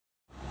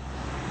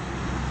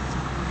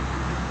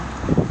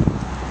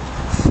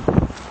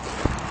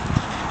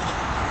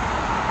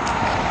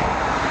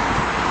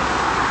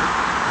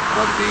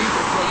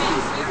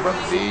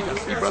Brother Dege. I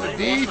see Brother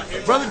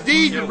Dege. Brother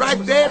Dege is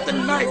right there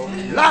tonight,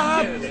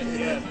 live,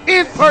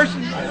 in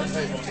person,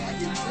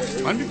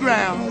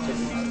 underground,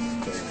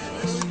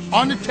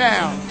 on the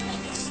town.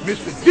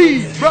 Mr.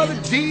 Dege, Brother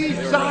Dege,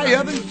 Cy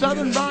Evans,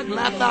 Southern Rock,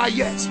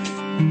 Lafayette.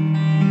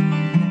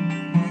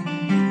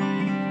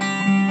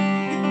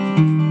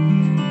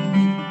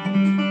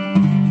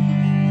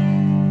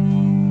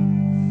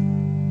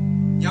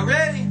 Y'all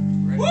ready?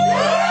 Woo!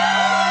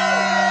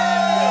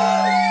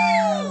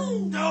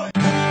 Do it.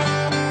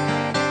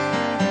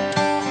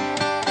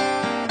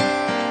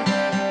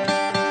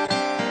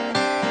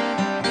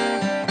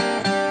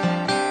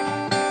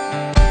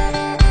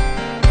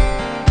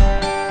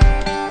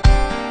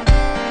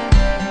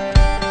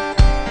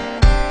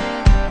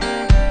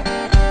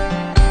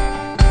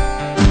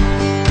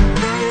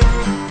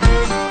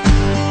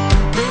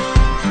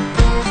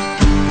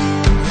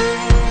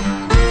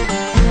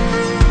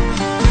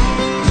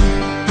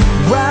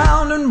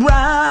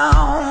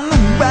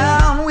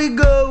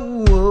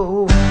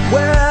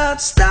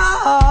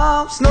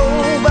 Stops,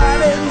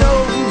 nobody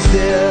knows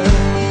there.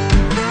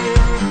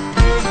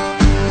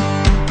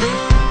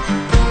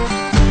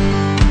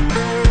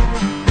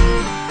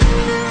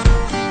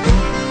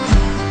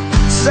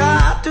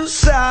 Side to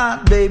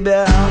side, baby,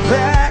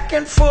 back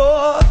and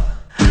forth,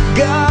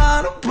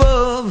 God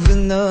above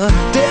and the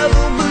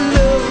devil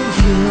below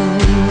you.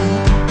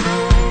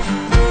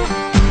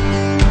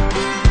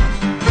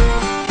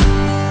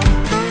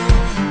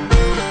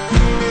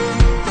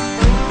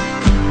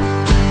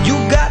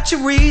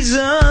 Your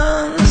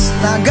reasons,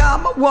 I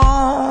got my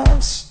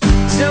wants,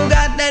 still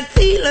got that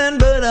feeling,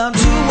 but I'm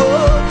too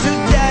old to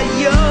die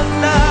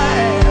young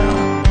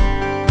now,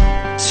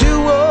 too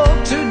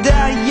old to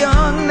die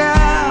young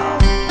now,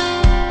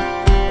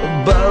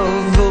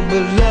 above or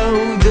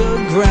below the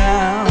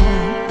ground.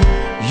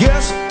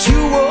 Yes, too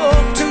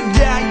old to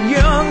die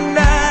young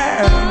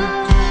now,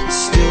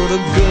 still the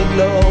good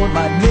Lord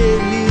might lay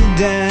me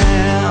down.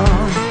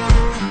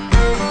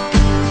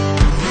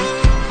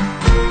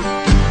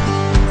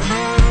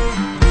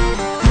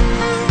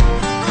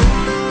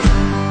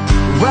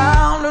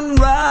 Round and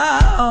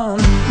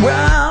round,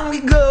 round we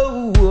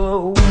go.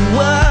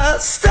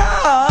 What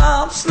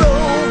stops,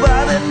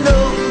 nobody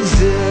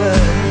knows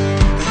it.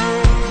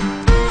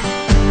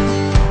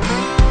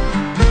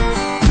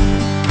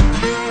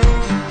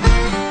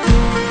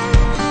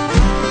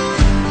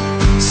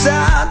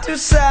 Side to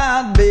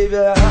side, baby,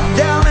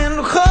 down in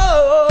the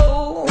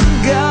hole,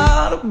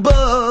 God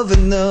above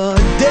and the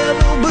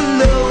devil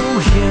below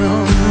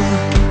him.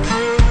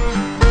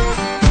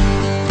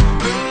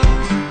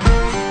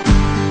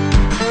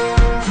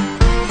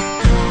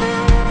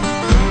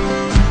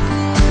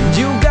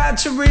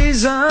 Your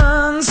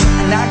reasons,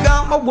 and I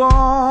got my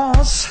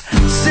wants,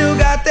 still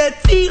got that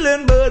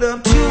feeling, but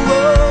I'm too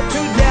old to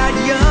die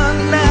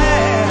young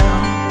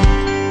now,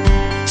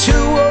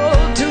 too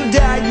old to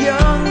die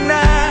young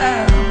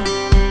now,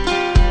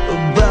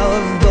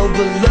 above or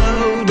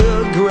below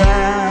the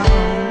ground.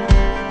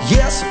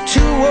 Yes, I'm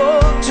too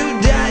old to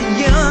die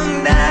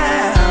young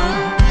now,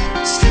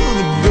 still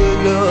the good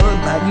Lord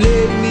might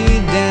lay me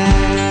down.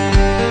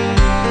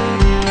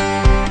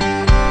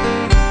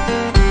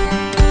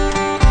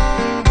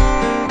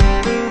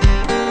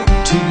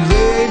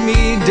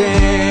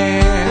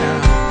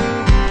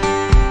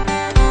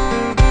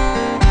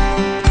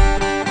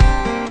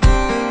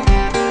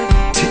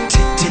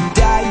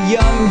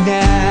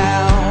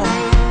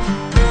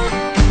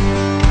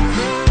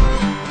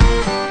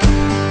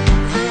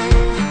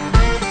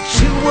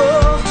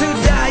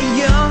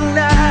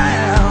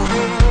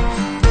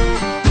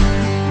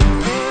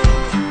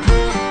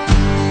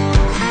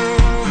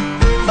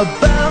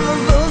 Above